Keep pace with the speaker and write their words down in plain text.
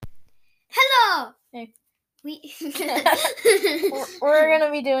Hey. We We're going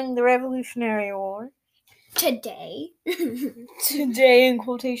to be doing the Revolutionary War. today. Today in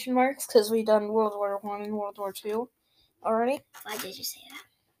quotation marks, because we done World War I and World War II already. Why did you say that?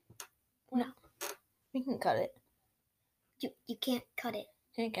 No. We can cut it. You can't cut it.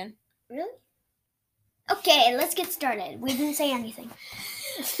 Yeah, you can. Really? Okay, let's get started. We didn't say anything.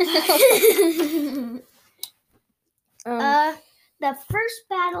 The first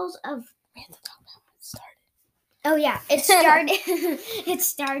battles of... We have to talk about when it started. Oh yeah, it started. It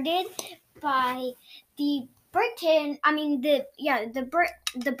started by the the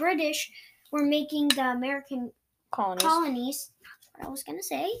British were making the American colonies. That's what I was gonna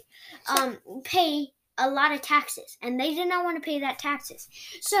say. Pay a lot of taxes, and they did not want to pay that taxes.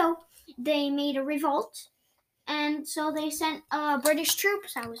 So they made a revolt, and so they sent British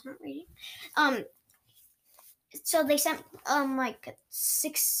troops. I was not reading. So they sent like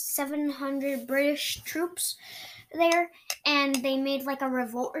 600-700 British troops there, and they made like a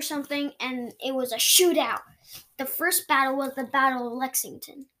revolt or something, and it was a shootout. The first battle was the Battle of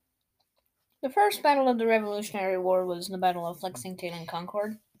Lexington. The first battle of the Revolutionary War was the Battle of Lexington and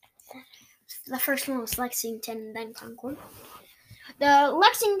Concord. The first one was Lexington and then Concord. The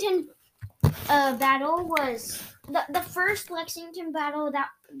Lexington battle was the first Lexington battle that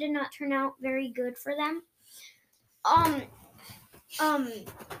did not turn out very good for them.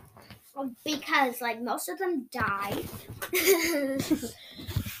 Because like most of them died.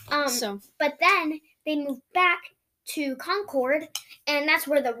 But then they moved back to Concord, and that's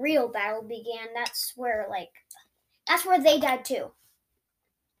where the real battle began. That's where they died too.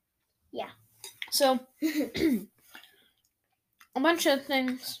 Yeah. So a bunch of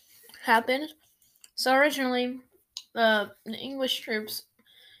things happened. So originally, the English troops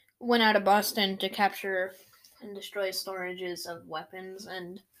went out of Boston to capture and destroy storages of weapons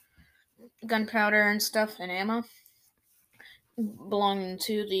and gunpowder and stuff and ammo belonging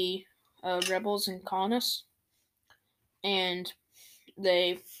to the rebels and colonists, and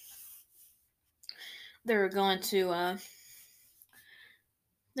they were going to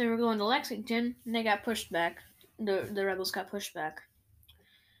Lexington, and they got pushed back. The rebels got pushed back,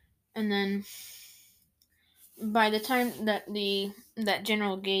 and then by the time that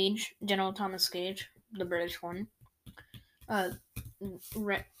General Thomas Gage, the British one,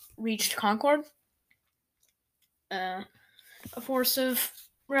 reached Concord, a force of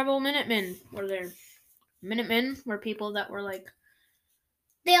rebel Minutemen were there. Minutemen were people that were like...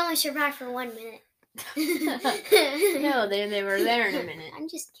 They only survived for 1 minute. No, they were there in a minute. I'm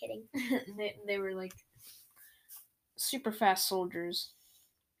just kidding. They were like super fast soldiers.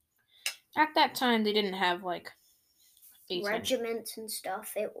 At that time, they didn't have like regiments and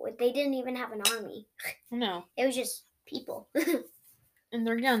stuff. They didn't even have an army. No. It was just people. And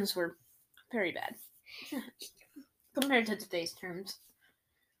their guns were very bad. Compared to today's terms.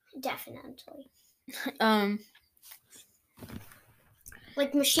 Definitely.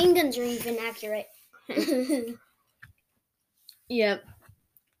 Like machine guns are even accurate. Yep.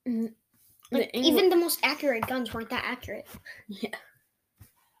 Even the most accurate guns weren't that accurate. Yeah.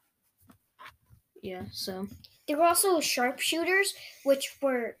 Yeah, so... There were also sharpshooters, which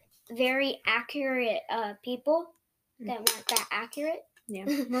were very accurate people that weren't that accurate. Yeah,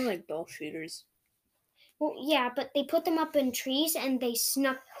 more like bow shooters. Well, yeah, but they put them up in trees and they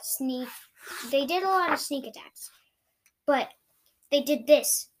They did a lot of sneak attacks. But they did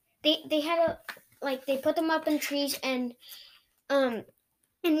this. They had they put them up in trees, and in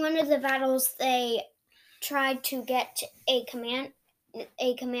one of the battles they tried to get a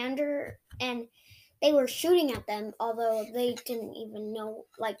commander, and they were shooting at them, although they didn't even know,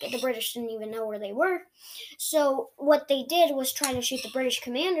 the British didn't even know where they were. So what they did was try to shoot the British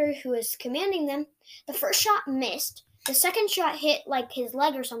commander who was commanding them. The first shot missed. The second shot hit, his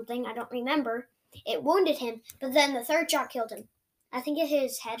leg or something. I don't remember. It wounded him, but then the third shot killed him. I think it hit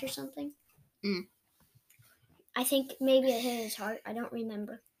his head or something. I think maybe it hit his heart. I don't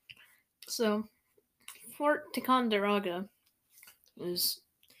remember. So, Fort Ticonderoga was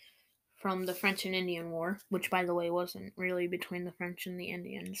from the French and Indian War, which, by the way, wasn't really between the French and the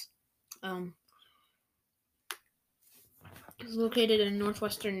Indians. It was located in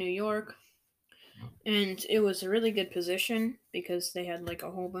northwestern New York, and it was a really good position because they had a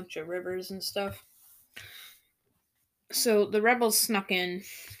whole bunch of rivers and stuff. So the rebels snuck in,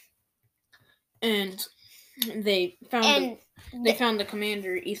 and they found the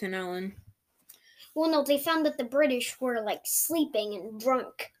commander, Ethan Allen. Well, no, they found that the British were sleeping and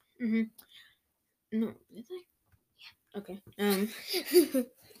drunk. Mm-hmm. No, did they? Yeah. Okay.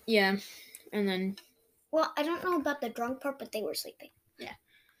 Yeah, and then... Well, I don't know about the drunk part, but they were sleeping. Yeah.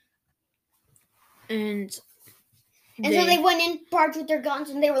 And so they went in, barged with their guns,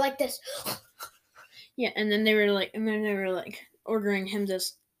 and they were like this. Yeah, and then they were like ordering him to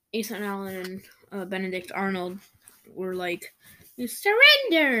Ethan Allen and Benedict Arnold were like, "You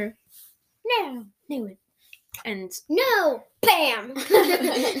surrender!" No, do it. And no, bam.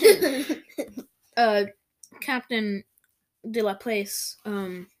 Captain de la Place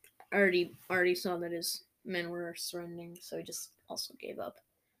already saw that his men were surrendering, so he just also gave up.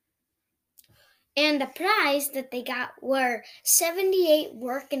 And the prize that they got were 78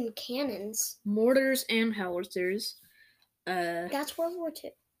 working cannons, mortars and howitzers. That's World War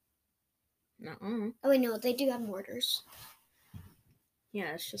II. No. Oh wait, no, they do have mortars.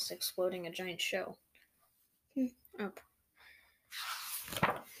 Yeah, it's just exploding a giant shell. Up.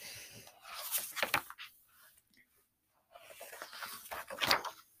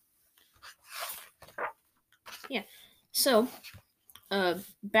 Yeah. So,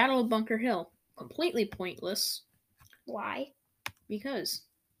 Battle of Bunker Hill, completely pointless. Why? Because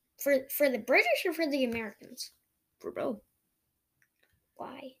for the British or for the Americans? For both.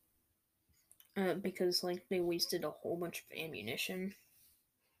 Why? Because like they wasted a whole bunch of ammunition.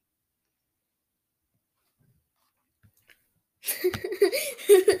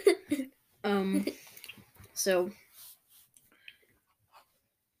 So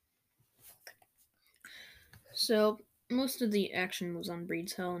most of the action was on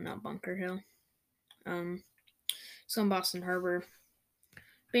Breed's Hill and not Bunker Hill. So in Boston Harbor,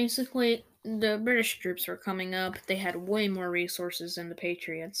 basically the British troops were coming up. They had way more resources than the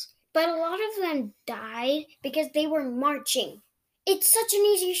Patriots. But a lot of them died because they were marching. It's such an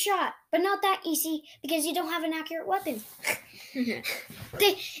easy shot, but not that easy because you don't have an accurate weapon. I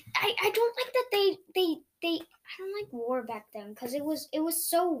don't like that they I don't like war back then because it was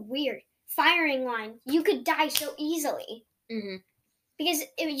so weird. Firing line, you could die so easily. Mm-hmm. Because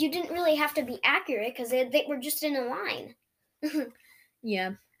you didn't really have to be accurate because they were just in a line.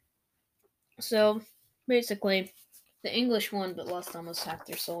 Yeah. So basically, the English won but lost almost half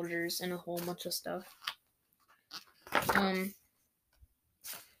their soldiers and a whole bunch of stuff.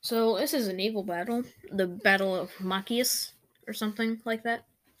 So this is a naval battle, the Battle of Machias or something like that.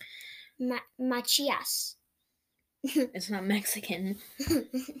 Machias. It's not Mexican.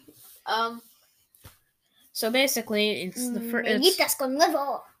 So basically, it's the first. It's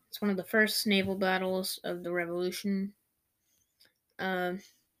one of the first naval battles of the Revolution. That's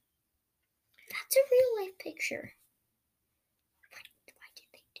a real life picture. Why did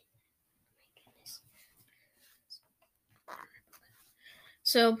they do that? Oh my goodness.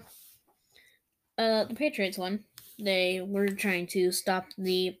 So, the Patriots won. They were trying to stop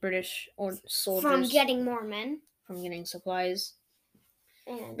the British soldiers from getting more men, from getting supplies.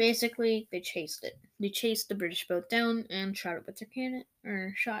 And basically, they chased it. They chased the British boat down and shot it with their cannon,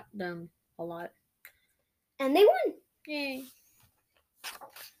 or shot them a lot. And they won. Yay!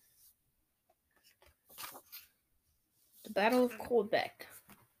 The Battle of Quebec,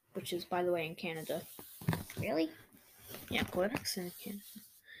 which is, by the way, in Canada. Really? Yeah, Quebec's in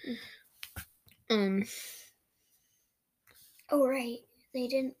Canada. Oh, right. They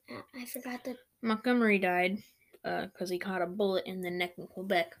didn't. I forgot that Montgomery died because he caught a bullet in the neck in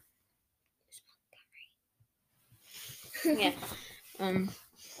Quebec. Yeah.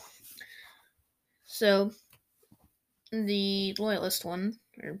 So the Loyalist one,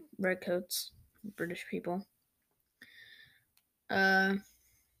 or Redcoats, British people.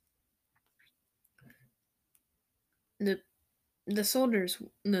 The soldiers,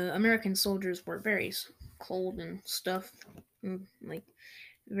 the American soldiers, were very cold and stuff, like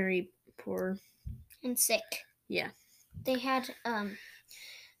very poor and sick. Yeah. They had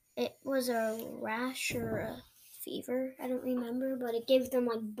it was a rash or a fever. I don't remember, but it gave them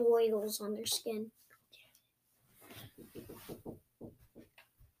like boils on their skin.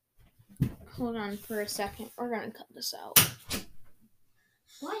 Hold on for a second. We're gonna cut this out.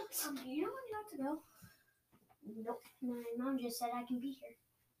 What? You know when you have to go? Nope. My mom just said I can be here.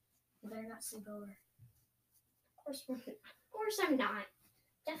 You better not sleep over. Of course I'm not.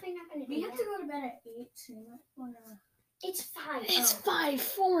 Definitely not gonna do that. We have to go to bed at 8, so you might wanna... It's 5. It's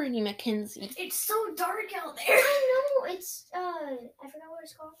 5:40, Mackenzie. It's so dark out there. I know. It's I forgot what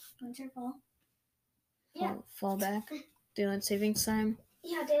it's called. Winter fall. Yeah. Fall back. Daylight savings time.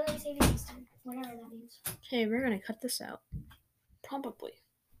 Yeah, daylight savings time. Whatever that means. Hey, we're gonna cut this out. Probably.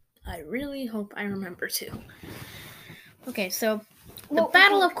 I really hope I remember to. Okay, so the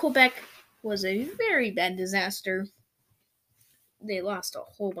Battle of Quebec was a very bad disaster. They lost a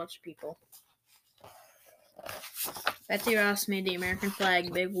whole bunch of people. Betsy Ross made the American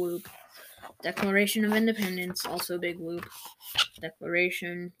flag big whoop. Declaration of Independence, also big loop.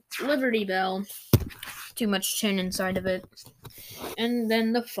 Declaration, Liberty Bell, too much tin inside of it. And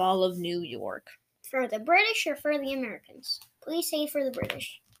then the fall of New York. For the British or for the Americans? Please say for the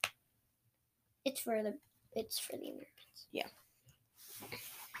British. It's for the Americans. Yeah.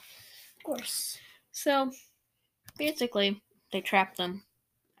 Of course. So, basically, they trapped them,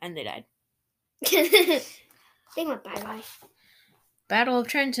 and they died. They went bye-bye. Battle of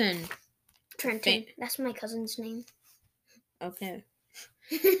Trenton. Trenton. That's my cousin's name. Okay.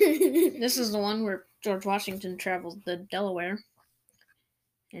 This is the one where George Washington traveled the Delaware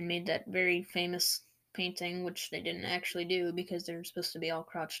and made that very famous painting, which they didn't actually do because they were supposed to be all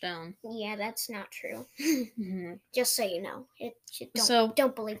crouched down. Yeah, that's not true. Mm-hmm. Just so you know. So,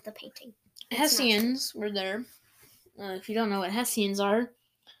 don't believe the painting. Hessians were there. If you don't know what Hessians are.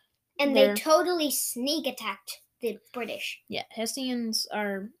 And they totally sneak attacked the British. Yeah, Hessians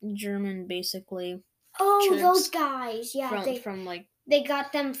are German, basically. Oh, those guys. Yeah, from like... They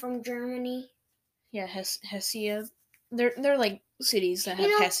got them from Germany. Yeah, Hessia. They're like cities that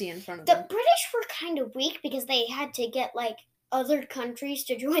have Hesse in front of them. The British were kind of weak because they had to get like other countries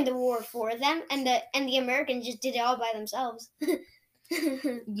to join the war for them, and the Americans just did it all by themselves.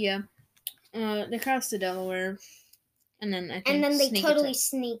 Yeah. They crossed the Delaware, and then I think and then they totally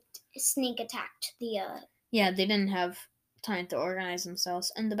sneak attacked the. Yeah, they didn't have time to organize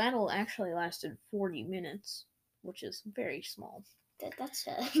themselves, and the battle actually lasted 40 minutes, which is very small. That's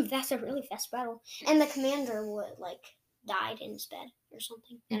a really fast battle, and the commander died in his bed or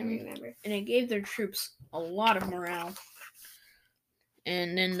something. I don't remember. And it gave their troops a lot of morale.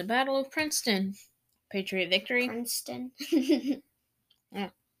 And then the Battle of Princeton, Patriot victory. Princeton. Yeah.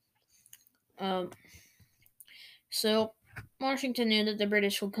 So Washington knew that the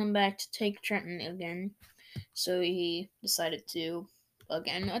British would come back to take Trenton again, so he decided to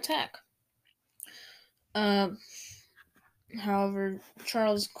again attack. However,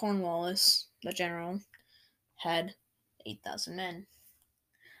 Charles Cornwallis, the general, had 8,000 men,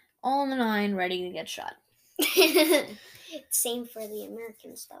 all in the line, ready to get shot. Same for the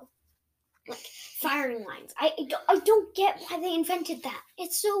Americans, though. Like firing lines. I don't get why they invented that.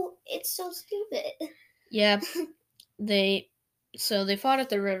 It's so stupid. Yeah, they fought at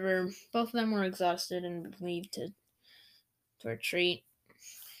the river. Both of them were exhausted and believed to retreat.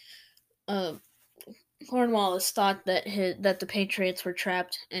 Cornwallis thought that the Patriots were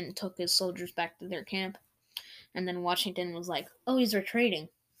trapped and took his soldiers back to their camp, and then Washington was like, "Oh, he's retreating.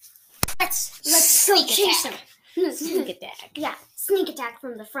 Let's chase him. Sneak attack." Yeah, sneak attack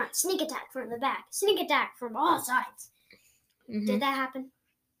from the front, sneak attack from the back, sneak attack from all sides. Mm-hmm. Did that happen?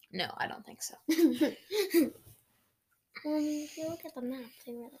 No, I don't think so. If you look at the map,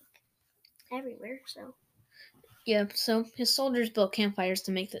 they were everywhere. So. Yeah, so his soldiers built campfires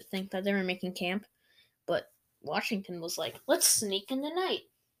to make it think that they were making camp, but Washington was like, "Let's sneak in the night."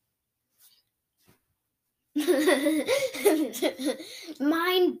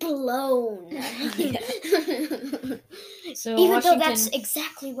 Mind blown. So even though that's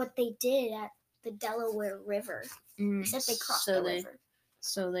exactly what they did at the Delaware River, except they crossed the river.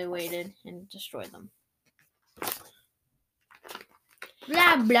 So they waited and destroyed them.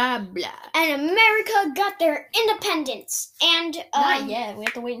 Blah blah blah. And America got their independence. And not yet. We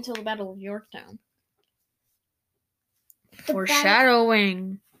have to wait until the Battle of Yorktown.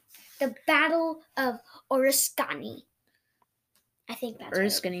 Foreshadowing. The Battle of Oriskany. I think that's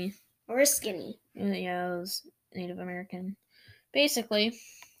Oriskany. Oriskany. Yeah, it was Native American. Basically.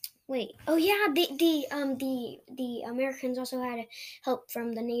 Wait. Oh yeah, the Americans also had help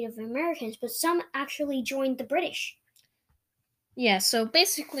from the Native Americans, but some actually joined the British. Yeah, so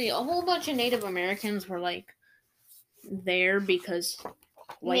basically a whole bunch of Native Americans were there because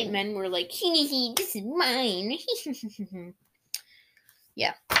white men were like, hee, this is mine.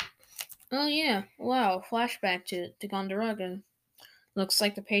 Yeah. Oh yeah, wow, flashback to Ticonderoga. Looks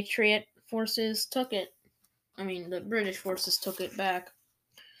like the Patriot forces took it. I mean, the British forces took it back.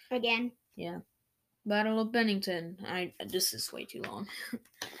 Again? Yeah. Battle of Bennington. This is way too long.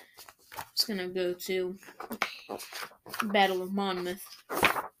 Just gonna go to Battle of Monmouth.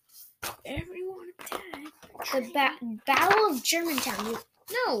 Everyone attack. The Battle of Germantown.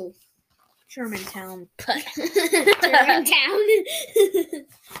 No. Germantown. Germantown.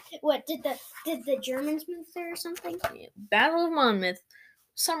 What did the Germans move there or something? Yeah. Battle of Monmouth.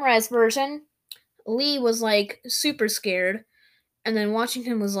 Summarized version. Lee was super scared, and then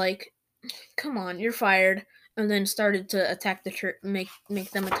Washington was like, "Come on, you're fired," and then started to attack the make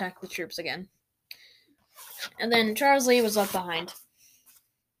them attack the troops again. And then Charles Lee was left behind.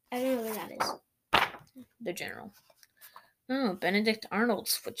 I don't know where that is. The general. Oh, Benedict Arnold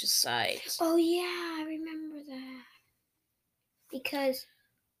switches sides. Oh yeah, I remember that. Because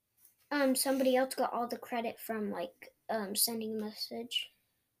somebody else got all the credit from sending a message.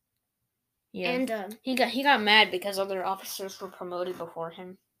 Yeah. And he got mad because other officers were promoted before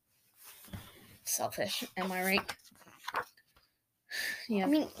him. Selfish, am I right? Yeah. I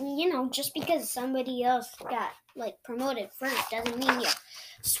mean, just because somebody else got promoted first doesn't mean you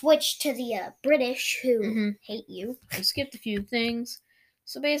switch to the British who hate you. I skipped a few things.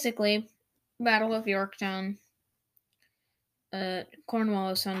 So basically, Battle of Yorktown.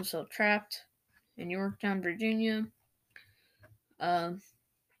 Cornwallis found himself trapped in Yorktown, Virginia.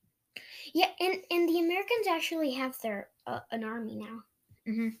 Yeah, and the Americans actually have their an army now.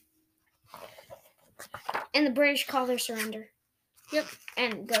 And the British call their surrender. Yep.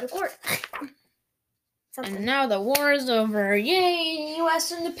 And go to court. And now the war is over. Yay,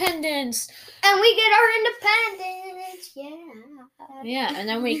 U.S. independence! And we get our independence. Yeah. Yeah, and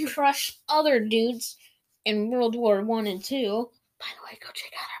then we crush other dudes in World War I and II. By the way, go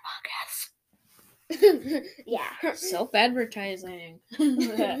check out our podcast. Yeah. Self-advertising.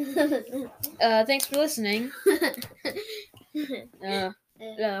 Thanks for listening.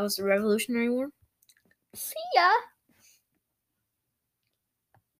 That was the Revolutionary War. See ya.